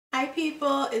Hi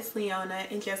people, it's Leona.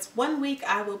 In just 1 week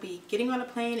I will be getting on a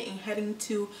plane and heading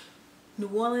to New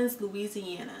Orleans,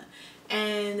 Louisiana.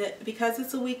 And because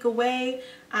it's a week away,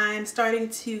 I'm starting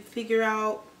to figure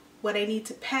out what I need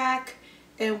to pack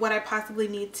and what I possibly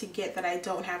need to get that I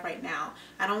don't have right now.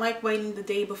 I don't like waiting the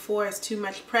day before. It's too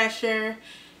much pressure.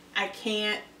 I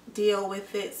can't deal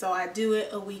with it, so I do it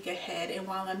a week ahead. And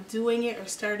while I'm doing it or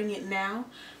starting it now,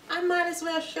 I might as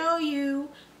well show you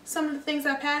some of the things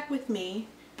I pack with me.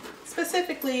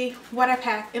 Specifically, what I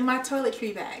pack in my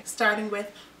toiletry bag, starting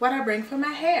with what I bring for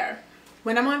my hair.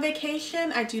 When I'm on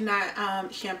vacation, I do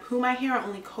not shampoo my hair. I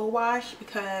only co-wash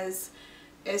because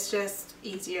it's just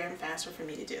easier and faster for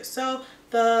me to do. So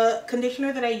the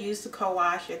conditioner that I use to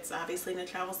co-wash, it's obviously in a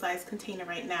travel size container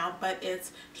right now, but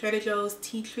it's Trader Joe's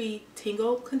Tea Tree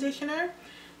Tingle Conditioner.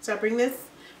 So I bring this,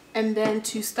 and then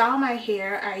to style my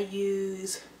hair, I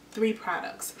use 3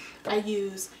 products. I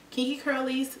use Kinky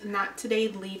Curly's Not Today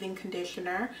Leave-In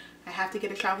Conditioner. I have to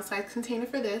get a travel size container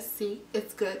for this. See,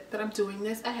 it's good that I'm doing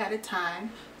this ahead of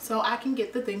time so I can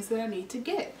get the things that I need to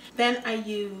get. Then I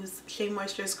use Shea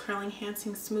Moisture's Curl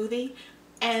Enhancing Smoothie,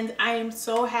 and I am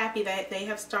so happy that they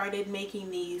have started making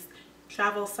these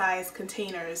travel size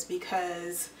containers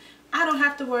because I don't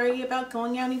have to worry about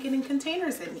going out and getting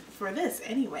containers for this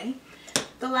anyway.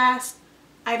 The last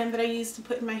item that I use to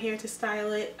put in my hair to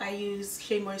style it, I use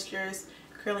Shea Moisture's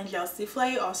Curling Gel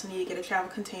Souffle. Also need to get a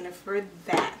travel container for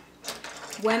that.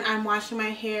 When I'm washing my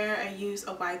hair, I use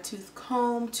a wide tooth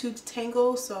comb to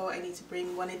detangle, so I need to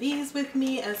bring one of these with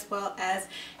me, as well as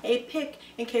a pick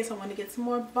in case I want to get some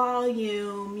more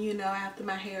volume, you know, after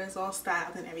my hair is all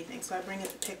styled and everything. So I bring a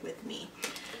pick with me.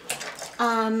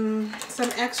 Some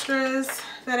extras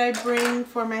that I bring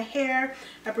for my hair,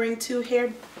 I bring 2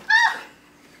 hair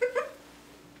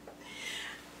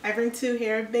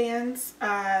bands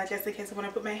just in case I want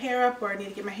to put my hair up or I need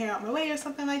to get my hair out of my way or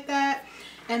something like that.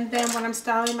 And then when I'm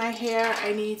styling my hair,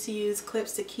 I need to use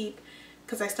clips to keep,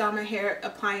 because I style my hair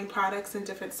applying products in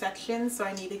different sections, so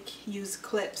I need to use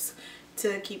clips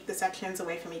to keep the sections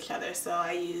away from each other. So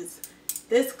I use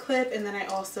this clip, and then I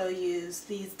also use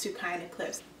these 2 kind of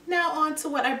clips. Now on to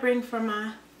what I bring for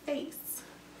my face.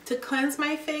 To cleanse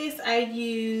my face, I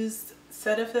use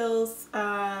Cetaphil's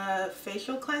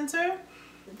facial cleanser.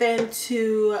 Then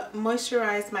to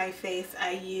moisturize my face,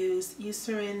 I use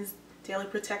Eucerin's Daily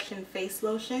Protection Face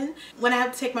Lotion. When I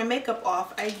have to take my makeup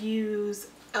off, I use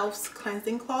e.l.f.'s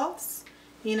cleansing cloths.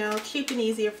 You know, cheap and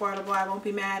easy, affordable. I won't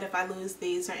be mad if I lose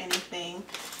these or anything.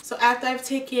 So after I've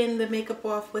taken the makeup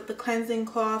off with the cleansing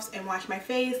cloths and washed my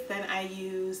face, then I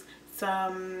use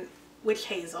some witch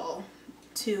hazel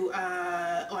to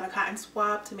on a cotton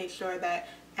swab to make sure that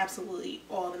absolutely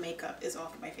all the makeup is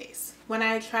off my face. When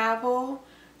I travel,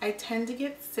 I tend to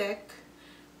get sick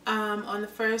on the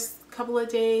first couple of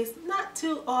days. Not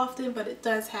too often, but it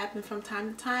does happen from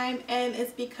time to time, and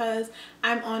it's because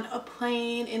I'm on a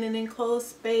plane in an enclosed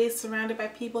space surrounded by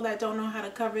people that don't know how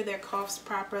to cover their coughs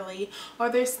properly or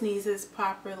their sneezes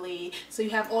properly. So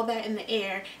you have all that in the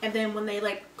air, and then when they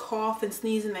like cough and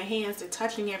sneeze in their hands, they're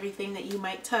touching everything that you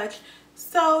might touch.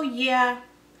 So yeah,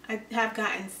 I have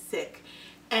gotten sick,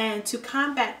 and to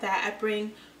combat that, I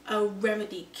bring a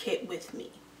remedy kit with me.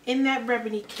 In that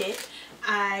remedy kit,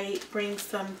 I bring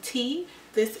some tea.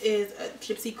 This is a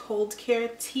Gypsy Cold Care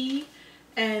tea,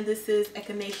 and this is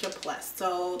Echinacea Plus.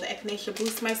 So the Echinacea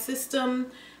boosts my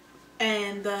system,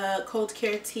 and the Cold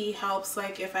Care tea helps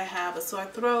like if I have a sore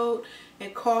throat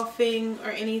and coughing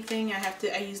or anything.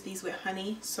 I use these with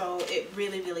honey, so it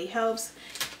really helps.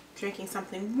 Drinking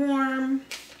something warm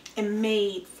and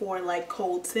made for like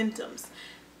cold symptoms.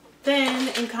 Then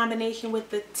in combination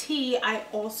with the tea, I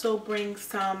also bring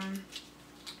some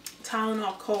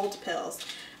Tylenol cold pills.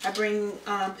 I bring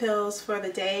pills for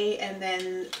the day and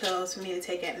then pills for me to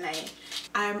take at night.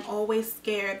 I'm always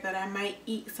scared that I might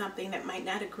eat something that might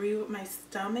not agree with my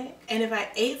stomach. And if I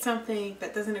ate something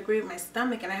that doesn't agree with my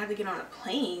stomach and I have to get on a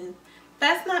plane,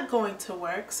 that's not going to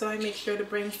work. So I make sure to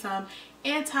bring some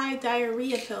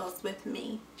anti-diarrhea pills with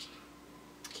me,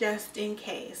 just in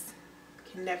case.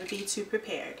 Can never be too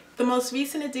prepared. The most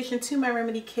recent addition to my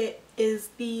remedy kit is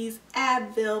these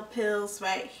Advil pills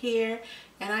right here,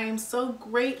 and I am so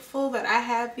grateful that I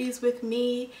have these with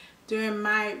me during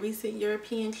my recent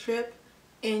European trip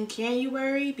in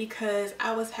January because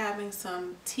I was having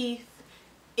some teeth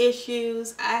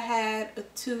issues. I had a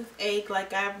toothache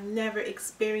like I've never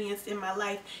experienced in my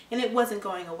life, and it wasn't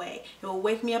going away. It would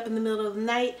wake me up in the middle of the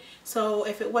night, so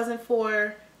if it wasn't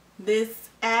for this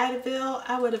Advil,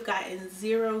 I would have gotten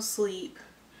 0 sleep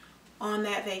on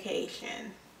that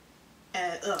vacation.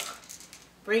 And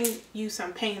bring you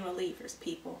some pain relievers,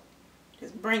 people.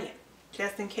 Just bring it.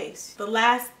 just in case. The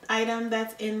last item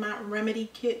that's in my remedy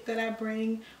kit that I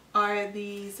bring are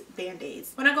these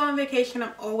band-aids. When I go on vacation,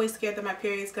 I'm always scared that my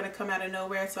period is going to come out of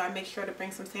nowhere, so I make sure to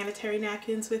bring some sanitary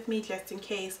napkins with me just in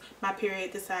case my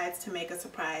period decides to make a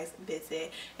surprise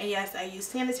visit. And yes, I use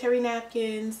sanitary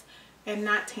napkins and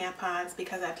not tampons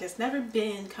because I've just never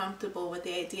been comfortable with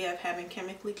the idea of having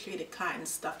chemically treated cotton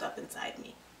stuffed up inside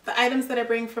me. The items that I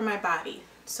bring for my body.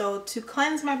 So to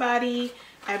cleanse my body,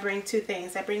 I bring two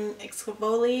things. I bring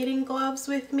exfoliating gloves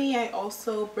with me. I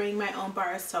also bring my own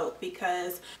bar of soap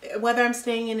because whether I'm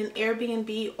staying in an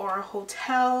Airbnb or a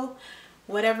hotel,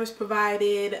 whatever's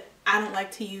provided, I don't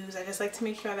like to use. I just like to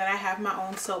make sure that I have my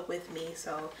own soap with me.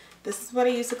 So this is what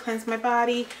I use to cleanse my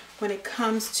body. When it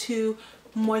comes to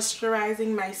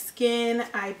moisturizing my skin,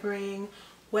 I bring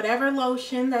whatever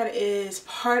lotion that is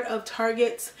part of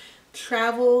Target's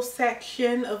travel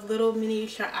section of little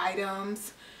miniature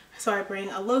items. So I bring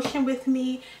a lotion with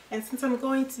me, and since I'm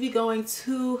going to be going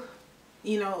to,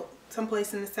 you know,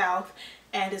 someplace in the south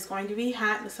and it's going to be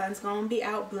hot, the sun's going to be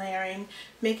out blaring,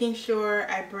 making sure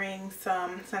I bring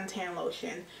some suntan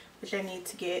lotion, which I need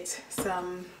to get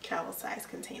some travel size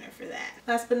container for that.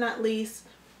 Last but not least,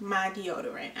 my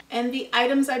deodorant. And the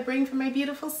items I bring for my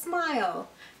beautiful smile.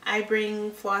 I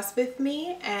bring floss with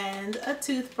me and a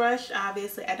toothbrush.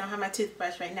 Obviously, I don't have my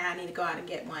toothbrush right now. I need to go out and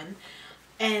get one.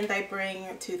 And I bring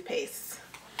toothpaste.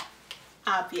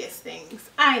 Obvious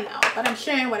things, I know, but I'm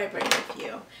sharing what I bring with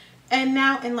you. And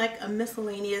now in like a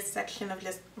miscellaneous section of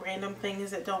just random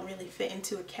things that don't really fit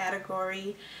into a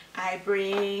category, I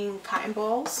bring cotton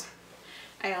balls.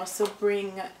 I also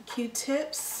bring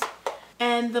Q-tips.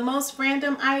 And the most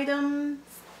random item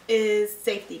is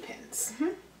safety pins.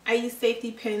 I use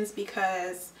safety pins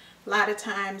because a lot of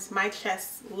times my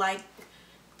chests like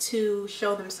to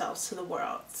show themselves to the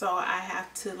world, so I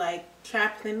have to like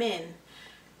trap them in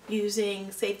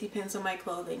using safety pins on my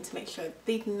clothing to make sure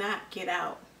they do not get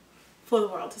out for the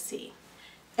world to see.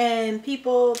 And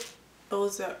people,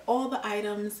 those are all the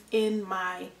items in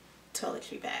my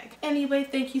toiletry bag. Anyway,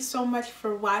 thank you so much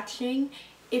for watching.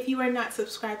 If you are not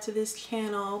subscribed to this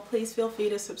channel, please feel free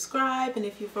to subscribe. And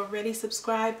if you've already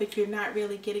subscribed but you're not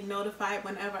really getting notified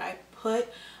whenever I put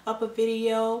up a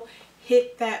video,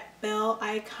 hit that bell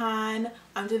icon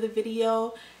under the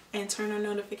video and turn on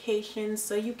notifications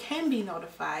so you can be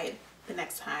notified the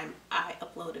next time I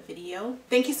upload a video.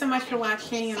 Thank you so much for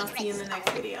watching, and I'll see you in the next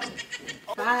video.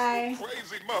 Bye.